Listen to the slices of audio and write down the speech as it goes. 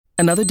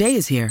Another day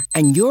is here,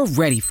 and you're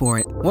ready for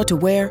it. What to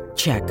wear?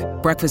 Check.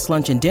 Breakfast,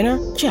 lunch, and dinner?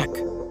 Check.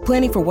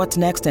 Planning for what's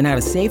next and how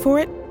to save for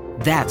it?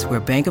 That's where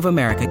Bank of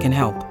America can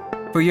help.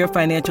 For your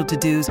financial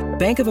to-dos,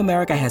 Bank of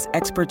America has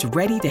experts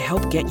ready to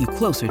help get you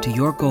closer to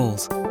your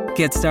goals.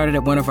 Get started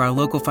at one of our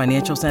local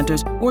financial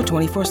centers or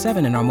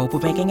 24/7 in our mobile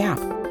banking app.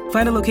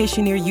 Find a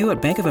location near you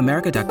at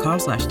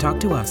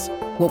bankofamerica.com/talktous.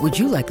 What would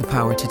you like the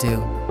power to do?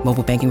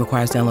 Mobile banking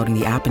requires downloading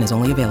the app and is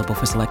only available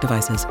for select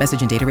devices.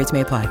 Message and data rates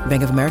may apply.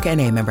 Bank of America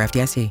N.A., member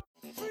FDIC.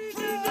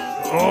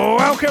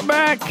 Welcome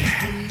back.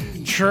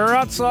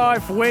 Trots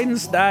Life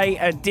Wednesday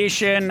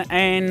edition,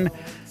 and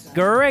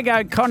Greg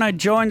O'Connor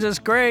joins us.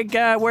 Greg,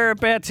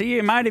 whereabouts are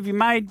you, mate? Have you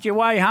made your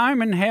way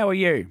home, and how are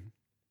you?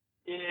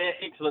 Yeah,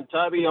 excellent,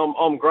 Toby.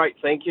 I'm great,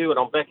 thank you, and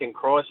I'm back in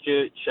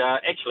Christchurch.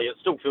 Actually, it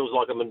still feels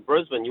like I'm in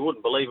Brisbane. You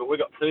wouldn't believe it. We've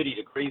got 30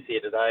 degrees here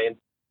today,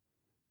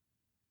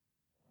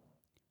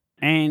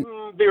 and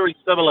very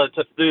similar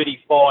to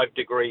 35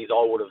 degrees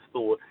I would have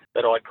thought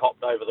that I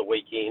copped over the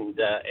weekend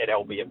at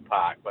Albion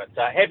Park. But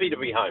happy to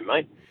be home,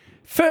 mate.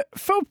 For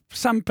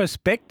some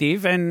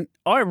perspective, and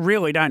I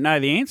really don't know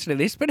the answer to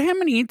this, but how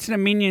many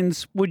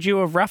Inter-Dominions would you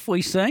have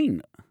roughly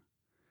seen?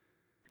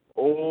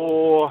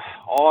 Or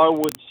I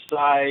would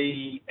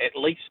say at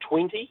least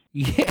 20.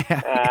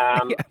 Yeah.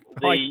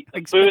 The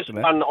first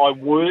one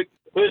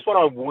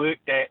I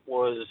worked at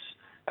was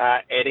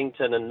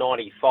Addington in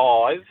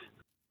 95,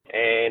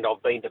 and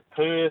I've been to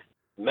Perth,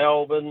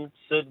 Melbourne,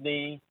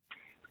 Sydney,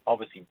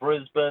 obviously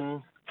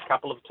Brisbane a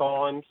couple of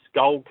times,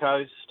 Gold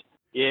Coast.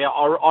 Yeah,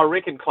 I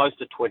reckon close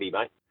to 20,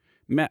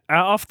 mate.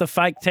 Off the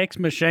fake text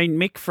machine,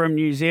 Mick from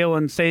New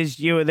Zealand says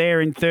you were there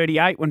in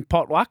 38 when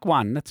Potluck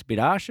won. That's a bit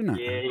harsh, isn't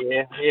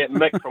it? Yeah.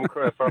 Mick from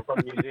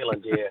New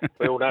Zealand, yeah.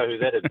 We all know who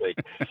that'd be.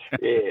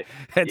 Yeah.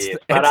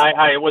 But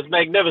hey, it was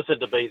magnificent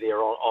to be there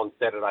on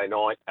Saturday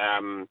night.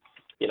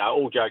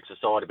 All jokes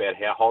aside about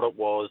how hot it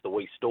was, the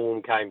wee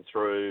storm came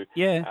through.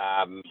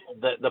 Yeah.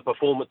 The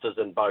performances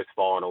in both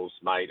finals,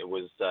 mate. It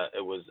was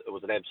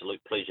an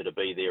absolute pleasure to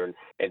be there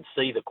and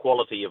see the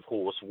quality of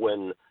horse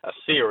win a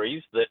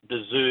series that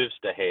deserves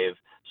to have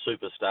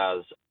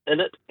superstars in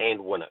it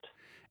and win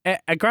it.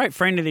 A great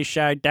friend of this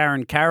show,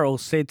 Darren Carroll,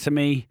 said to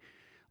me,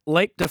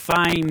 Leap to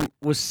Fame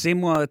was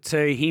similar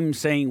to him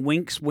seeing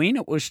Winks win.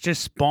 It was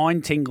just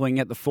spine tingling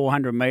at the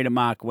 400-metre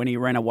mark when he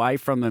ran away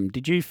from them.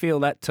 Did you feel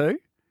that too?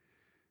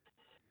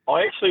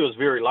 I actually was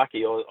very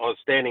lucky. I was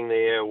standing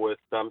there with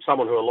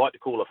someone who I like to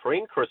call a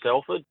friend, Chris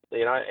Alford,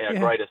 our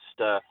greatest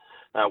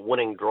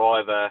winning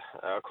driver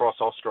across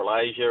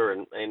Australasia,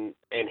 and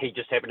he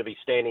just happened to be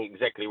standing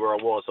exactly where I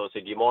was. So I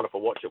said, do you mind if I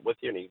watch it with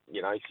you? And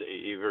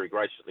he very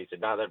graciously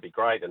said, no, that'd be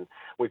great. And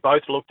we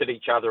both looked at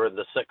each other at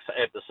the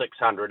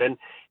 600, and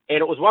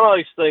it was one of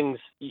those things,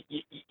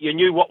 you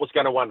knew what was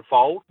going to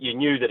unfold. You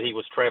knew that he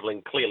was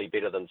travelling clearly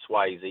better than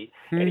Swayze,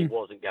 and he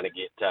wasn't going to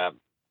get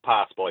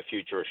passed by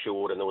Future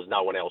Assured, and there was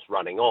no one else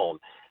running on.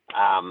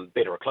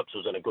 Better Eclipse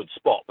was in a good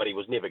spot, but he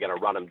was never going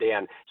to run him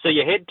down. So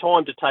you had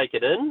time to take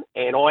it in,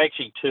 and I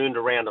actually turned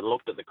around and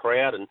looked at the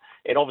crowd, and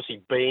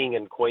obviously being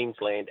in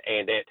Queensland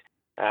and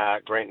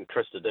at Grant and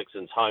Trista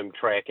Dixon's home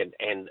track, and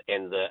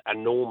the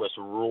enormous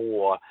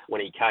roar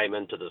when he came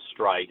into the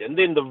straight, and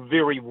then the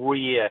very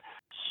rare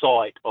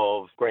sight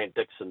of Grant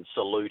Dixon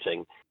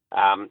saluting.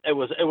 It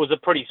was a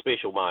pretty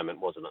special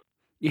moment, wasn't it?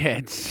 Yeah,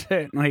 it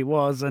certainly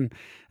was. And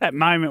that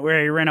moment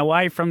where he ran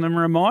away from them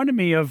reminded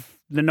me of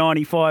the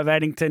 95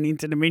 Addington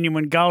Inter-Dominion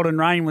when Golden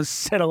Rain was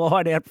set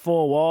alight out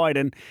 4 wide,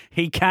 and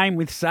he came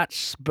with such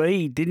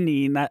speed, didn't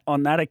he,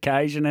 on that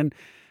occasion? And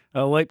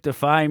a leap to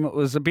fame, it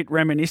was a bit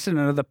reminiscent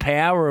of the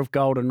power of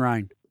Golden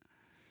Rain.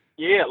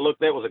 Yeah, look,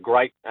 that was a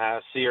great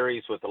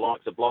series with the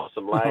likes of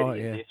Blossom Lady,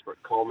 and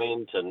Desperate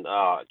Comment, and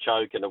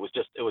Choke, and it was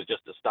just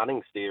a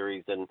stunning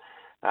series. And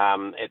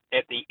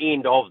at the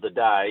end of the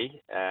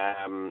day,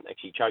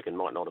 actually Chokin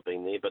might not have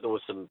been there, but there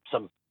was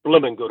some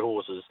blooming good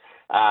horses.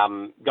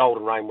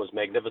 Golden Rain was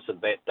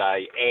magnificent that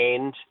day,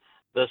 and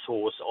this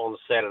horse on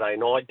Saturday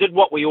night did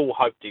what we all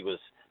hoped he was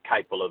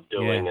capable of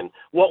doing, and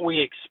what we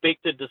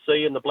expected to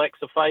see in the Blacks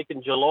Are Fake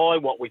in July,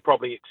 what we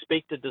probably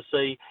expected to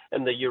see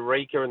in the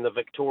Eureka and the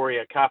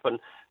Victoria Cup. And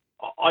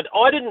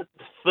I didn't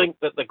think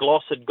that the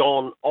gloss had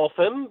gone off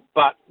him,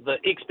 but the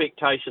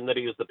expectation that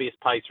he was the best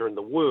pacer in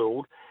the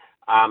world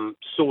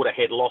sort of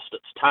had lost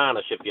its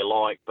tarnish, if you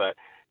like. But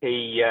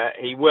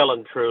he well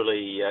and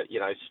truly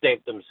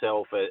stamped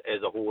himself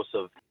as a horse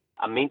of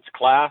immense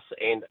class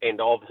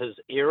and of his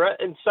era.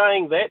 In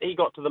saying that, he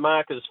got to the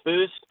markers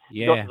first.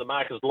 He got to the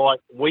markers like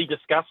we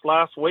discussed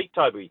last week,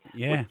 Toby.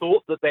 We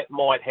thought that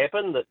might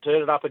happen, that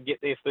Turn It Up would get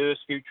there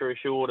first, Future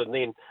Assured, and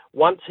then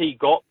once he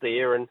got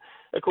there, and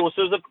of course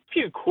there was a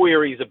few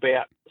queries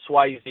about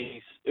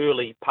Swayze's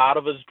early part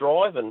of his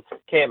drive, and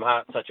Cam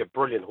Hart's such a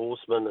brilliant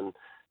horseman, and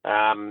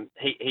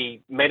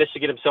he managed to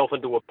get himself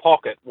into a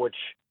pocket which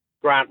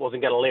Grant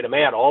wasn't going to let him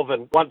out of,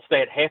 and once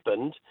that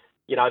happened,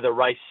 the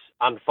race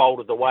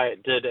unfolded the way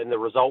it did, and the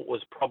result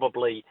was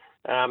probably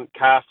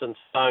cast in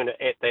stone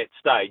at that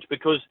stage,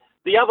 because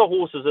the other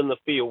horses in the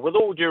field, with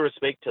all due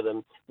respect to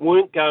them,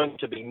 weren't going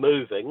to be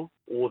moving,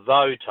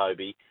 although,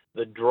 Toby,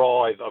 the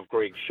drive of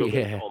Greg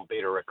Sugar on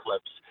Better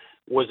Eclipse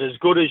was as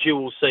good as you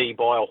will see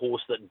by a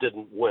horse that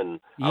didn't win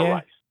a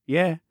race.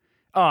 Yeah.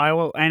 Oh,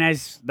 well, and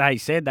as they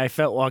said, they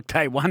felt like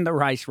they won the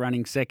race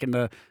running second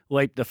to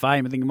Leap to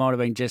Fame. I think it might have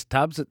been Jess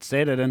Tubbs that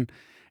said it, and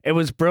it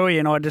was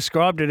brilliant. I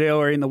described it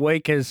earlier in the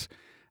week as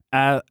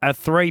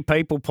three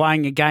people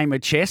playing a game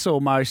of chess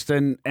almost,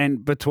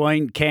 and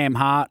between Cam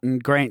Hart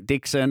and Grant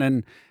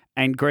Dixon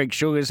and Greg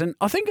Sugars. And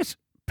I think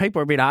people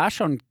are a bit harsh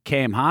on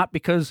Cam Hart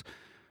because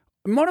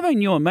it might have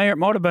been you and me, or it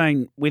might have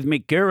been with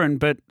Mick Guerin,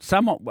 but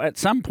at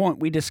some point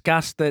we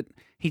discussed that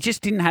he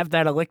just didn't have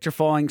that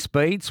electrifying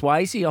speed,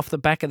 Swayze, off the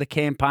back of the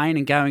campaign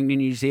and going to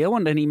New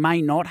Zealand, and he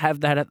may not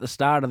have that at the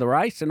start of the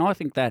race, and I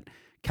think that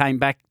came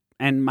back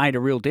and made a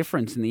real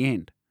difference in the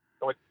end.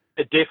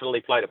 It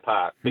definitely played a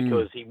part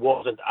because he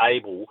wasn't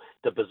able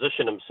to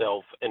position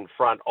himself in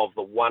front of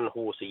the one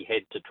horse he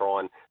had to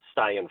try and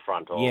stay in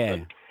front of. Yeah.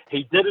 And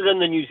he did it in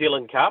the New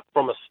Zealand Cup.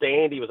 From a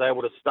stand, he was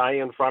able to stay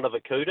in front of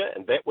Akuta,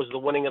 and that was the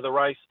winning of the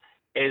race,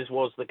 as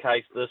was the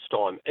case this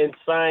time. In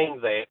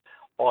saying that,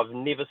 I've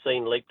never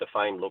seen Leap to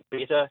Fame look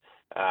better.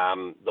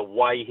 The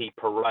way he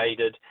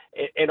paraded,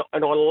 and I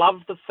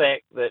love the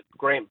fact that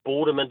Grant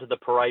brought him into the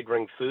parade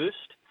ring first.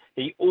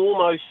 He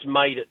almost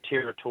made it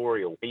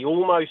territorial. He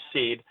almost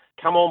said,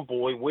 "Come on,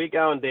 boy, we're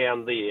going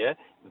down there.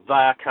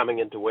 They're coming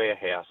into our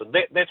house," and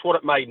that's what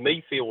it made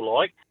me feel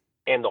like.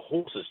 And the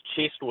horse's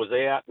chest was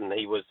out, and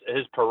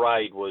his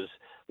parade was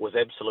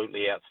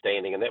absolutely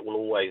outstanding, and that will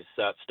always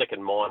stick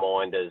in my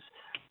mind as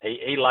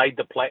he laid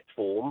the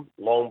platform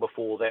long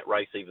before that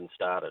race even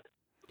started.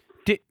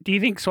 Do you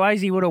think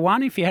Swayze would have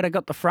won if he had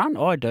got the front?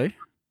 I do.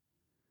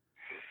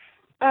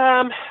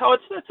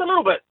 It's a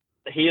little bit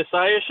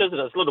hearsay-ish, isn't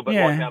it? It's a little bit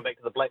like going back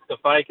to the Black to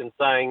Fake and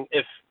saying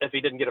if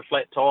he didn't get a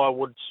flat tyre,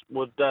 would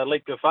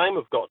Leap to Fame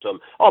have got to him?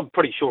 I'm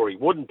pretty sure he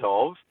wouldn't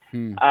have.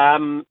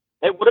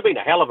 It would have been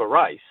a hell of a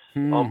race.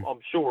 I'm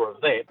sure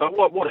of that. But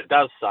what it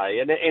does say,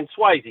 and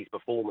Swayze's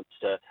performance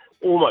to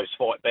almost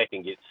fight back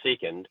and get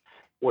second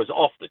was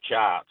off the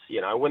charts. You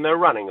know, when they're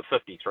running a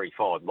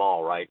 53.5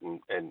 mile rate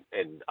and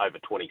over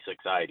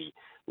 26.80,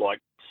 like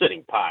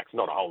Sitting Park's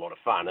not a whole lot of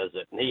fun, is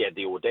it? And he had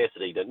the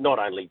audacity to not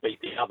only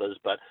beat the others,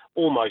 but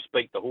almost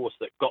beat the horse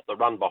that got the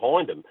run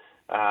behind him.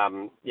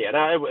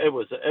 It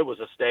was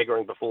a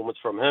staggering performance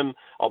from him.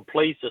 I'm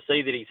pleased to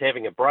see that he's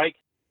having a break.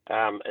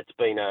 It's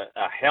been a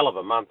hell of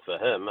a month for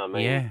him. I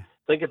mean,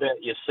 think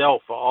about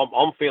yourself.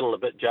 I'm feeling a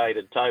bit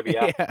jaded, Toby,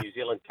 after New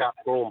Zealand Cup,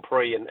 Grand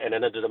Prix, and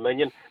an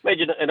Inter-Dominion.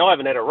 Imagine, and I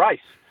haven't had a race.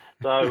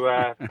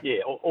 So,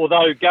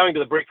 although going to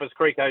the Breakfast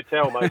Creek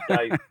Hotel most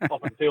days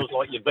often feels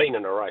like you've been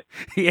in a race.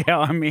 Yeah,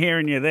 I'm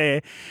hearing you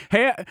there.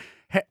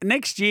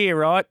 Next year,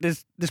 right,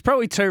 there's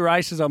probably two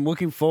races I'm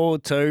looking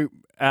forward to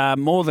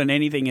more than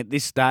anything at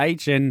this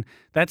stage, and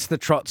that's the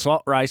Trot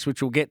Slot race,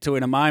 which we'll get to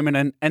in a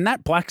moment. And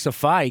that Black's a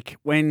Fake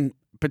when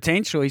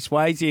potentially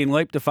Swayze and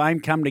Leap to Fame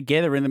come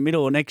together in the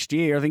middle of next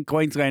year. I think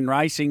Queensland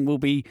Racing will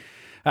be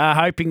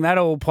hoping that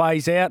all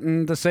plays out,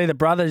 and to see the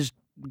brothers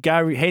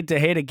go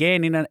head-to-head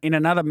again in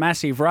another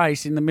massive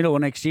race in the middle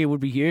of next year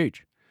would be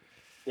huge.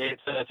 Yeah,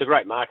 it's a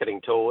great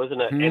marketing tool,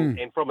 isn't it?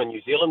 And from a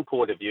New Zealand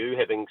point of view,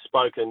 having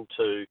spoken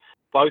to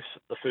both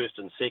the first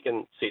and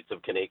second sets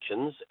of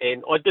connections,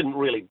 and I didn't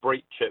really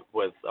broach it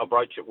with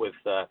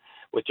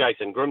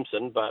Jason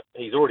Grimson, but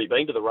he's already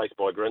been to the Race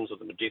by Grins with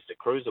the Majestic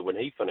Cruiser when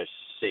he finished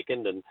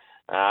second, and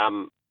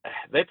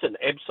that's an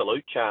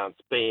absolute chance,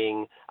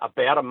 being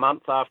about a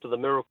month after the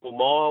Miracle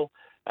Mile.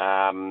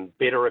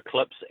 Better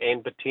Eclipse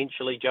and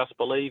potentially Just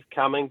Believe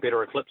coming.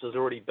 Better Eclipse has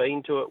already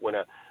been to it, when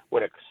a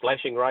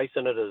slashing race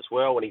in it as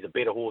well, and he's a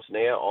better horse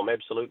now. I'm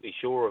absolutely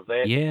sure of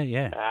that.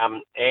 Yeah.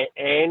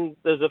 And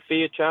there's a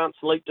fair chance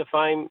Leap to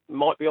Fame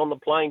might be on the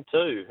plane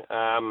too.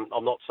 I'm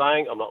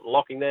not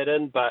locking that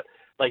in, but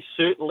they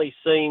certainly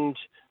seemed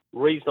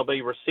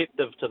reasonably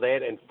receptive to that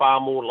and far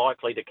more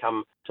likely to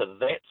come to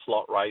that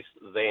slot race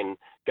than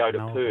go to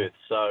Perth.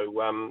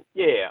 So,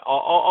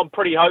 I'm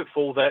pretty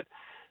hopeful that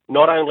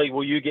not only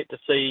will you get to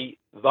see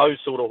those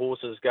sort of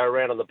horses go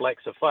around in the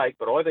Blacks are Fake,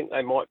 but I think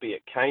they might be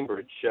at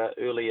Cambridge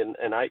early in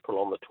April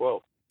on the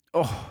 12th.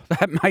 Oh,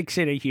 that makes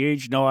it a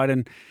huge night.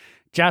 And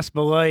Just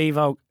Believe,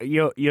 how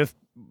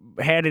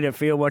did it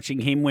feel watching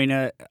him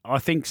win? I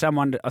think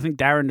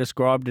Darren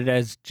described it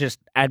as just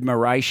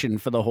admiration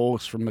for the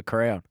horse from the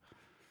crowd.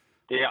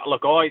 Yeah,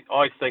 look,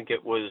 I think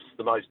it was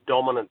the most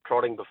dominant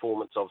trotting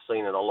performance I've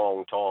seen in a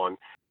long time.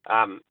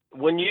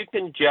 When you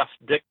can just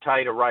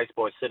dictate a race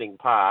by Sitting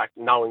Park,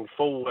 knowing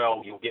full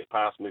well you'll get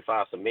past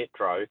Mufasa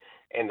Metro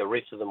and the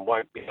rest of them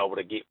won't be able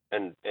to get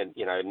in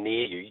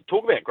near you. You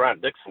talk about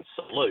Grant Dixon's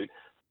salute.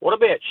 What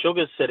about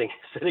Sugar sitting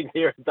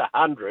there at the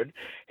 100?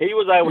 He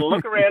was able to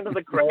look around to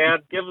the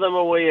crowd, give them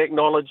a wee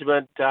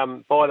acknowledgement.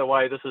 By the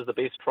way, this is the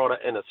best trotter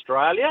in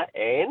Australia,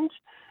 and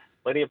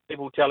plenty of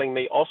people telling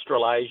me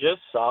Australasia.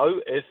 So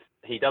if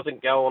he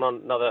doesn't go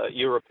on another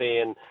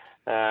European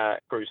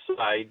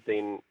Crusade,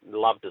 then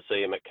love to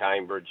see him at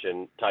Cambridge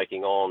and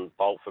taking on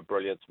Bolt for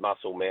Brilliance,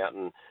 Muscle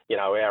Mountain,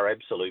 our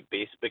absolute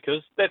best,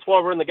 because that's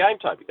why we're in the game,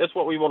 Toby. That's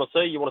what we want to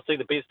see. You want to see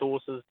the best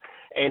horses,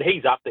 and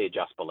he's up there,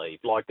 Just Believe.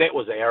 Like, that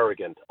was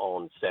arrogant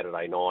on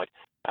Saturday night.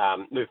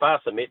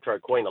 Mufasa Metro,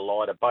 Queen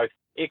Elida, both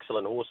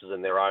excellent horses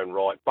in their own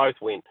right. Both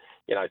went,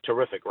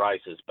 terrific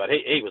races, but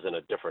he was in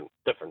a different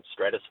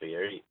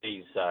stratosphere.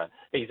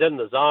 He's in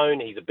the zone.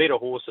 He's a better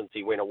horse since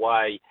he went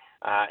away,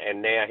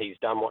 and now he's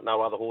done what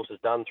no other horse has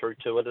done through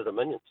 2 Into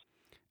Dominions.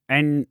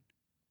 And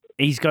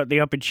he's got the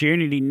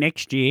opportunity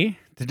next year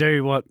to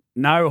do what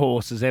no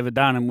horse has ever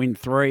done and win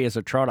 3 as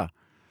a trotter.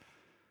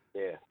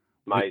 Yeah.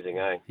 Amazing,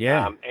 eh?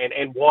 Yeah.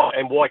 And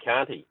why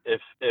can't he?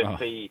 If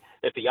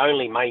he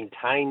only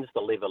maintains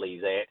the level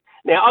he's at.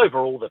 Now,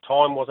 overall, the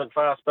time wasn't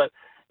fast, but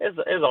as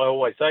I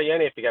always say, you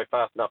only have to go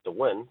fast enough to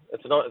win.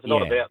 It's not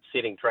about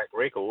setting track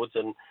records,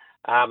 and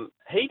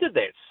he did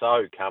that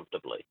so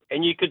comfortably,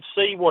 and you could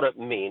see what it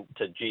meant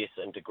to Jess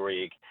and to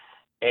Greg,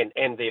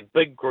 and their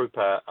big group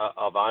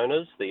of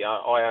owners, the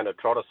I Own a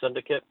Trotter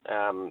Syndicate.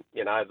 They're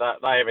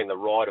having the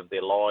ride of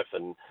their life,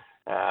 and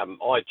I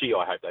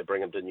hope they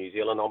bring him to New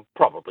Zealand. I'm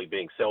probably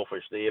being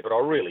selfish there, but I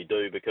really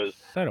do, because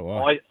so do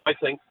I. I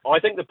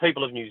think the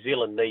people of New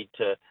Zealand need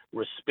to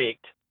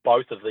respect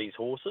both of these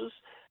horses,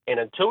 and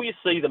until you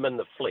see them in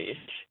the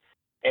flesh,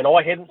 and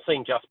I hadn't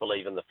seen Just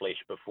Believe in the flesh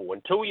before,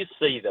 until you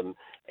see them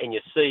and you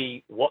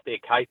see what they're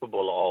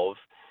capable of,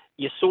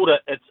 it's sort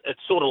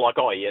of like,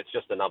 oh yeah, it's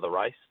just another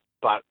race,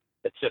 but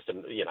it's just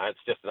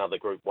another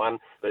Group 1.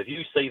 But if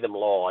you see them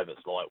live,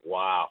 it's like,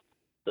 wow.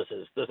 This,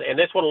 and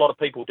that's what a lot of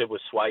people did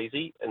with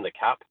Swayze in the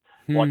Cup.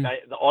 Like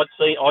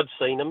I'd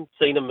seen him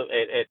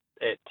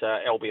at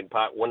Albion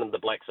Park winning the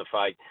Blacks of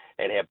Fate,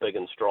 and how big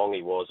and strong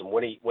he was. And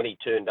when he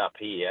turned up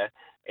here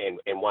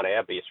and won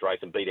our best race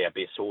and beat our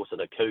best horse in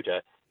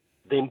Akuta,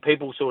 then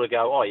people sort of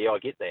go, oh yeah, I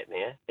get that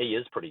now. He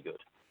is pretty good.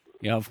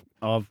 Yeah,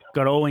 I've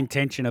got all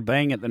intention of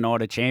being at the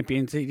Night of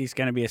Champions. It's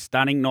going to be a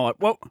stunning night.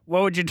 What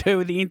would you do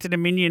with the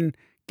Inter-Dominion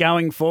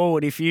going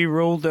forward if you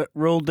ruled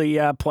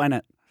the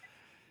planet?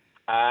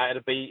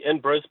 It'd be in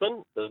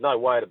Brisbane. There's no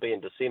way it'd be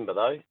in December,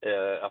 though.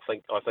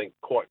 I think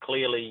quite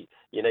clearly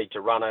you need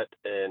to run it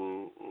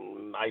in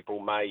April,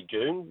 May,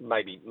 June,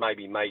 maybe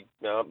May,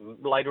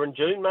 later in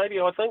June, maybe,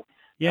 I think.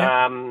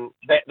 Yeah.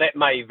 That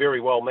may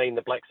very well mean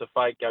the Blacks of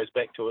Fate goes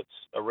back to its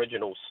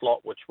original slot,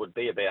 which would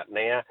be about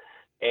now.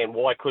 And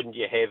why couldn't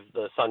you have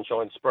the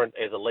Sunshine Sprint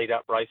as a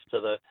lead-up race to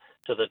the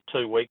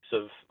 2 weeks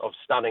of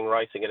stunning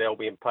racing at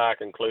Albion Park,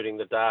 including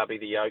the Derby,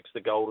 the Oaks,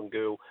 the Golden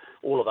Girl,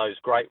 all of those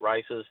great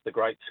races, the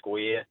Great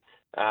Square?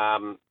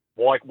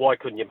 Why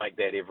couldn't you make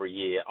that every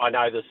year? I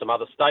know there's some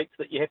other states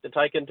that you have to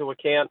take into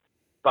account,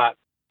 but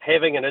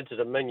having an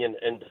Inter-Dominion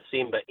in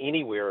December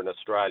anywhere in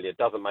Australia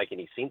doesn't make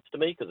any sense to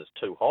me, because it's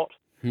too hot.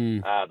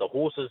 The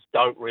horses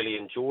don't really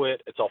enjoy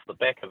it. It's off the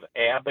back of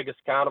our biggest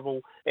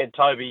carnival. And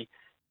Toby,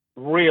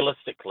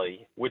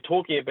 realistically, we're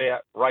talking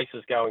about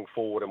races going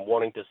forward and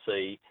wanting to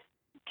see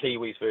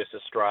Kiwis versus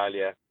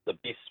Australia, the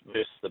best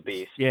versus the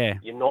best. Yeah.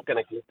 You're not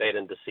going to get that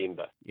in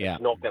December. Yeah.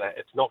 It's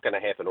not going to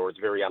happen, or it's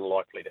very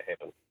unlikely to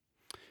happen.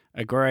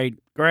 Agreed.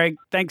 Greg,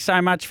 thanks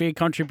so much for your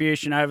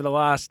contribution over the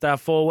last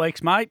 4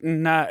 weeks, mate,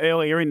 and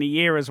earlier in the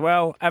year as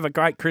well. Have a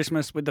great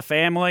Christmas with the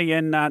family,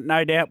 and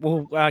no doubt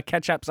we'll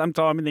catch up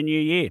sometime in the new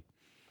year.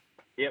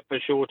 Yeah, for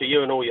sure. To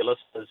you and all your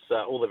listeners,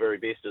 all the very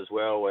best as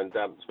well, and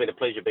it's been a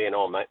pleasure being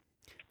on, mate.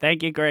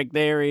 Thank you, Greg.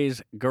 There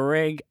is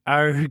Greg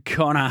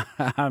O'Connor.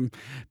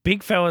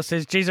 Big fella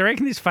says, geez, I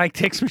reckon this fake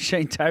text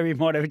machine, Toby,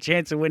 might have a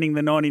chance of winning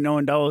the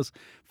 $99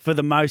 for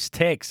the most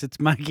texts. It's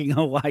making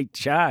a late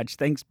charge.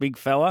 Thanks, big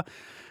fella.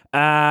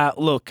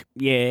 Look,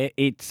 yeah,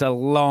 it's a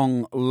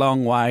long,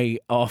 long way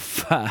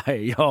off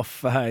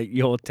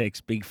your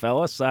text, big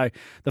fella. So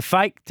the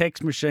fake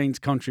text machine's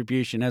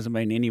contribution hasn't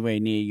been anywhere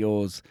near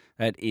yours.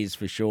 That is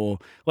for sure.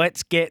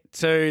 Let's get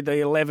to the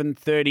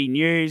 11:30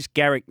 news.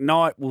 Garrick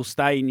Knight will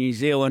stay in New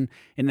Zealand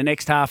in the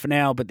next half an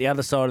hour, but the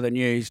other side of the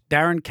news,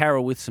 Darren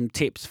Carroll with some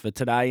tips for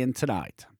today and tonight.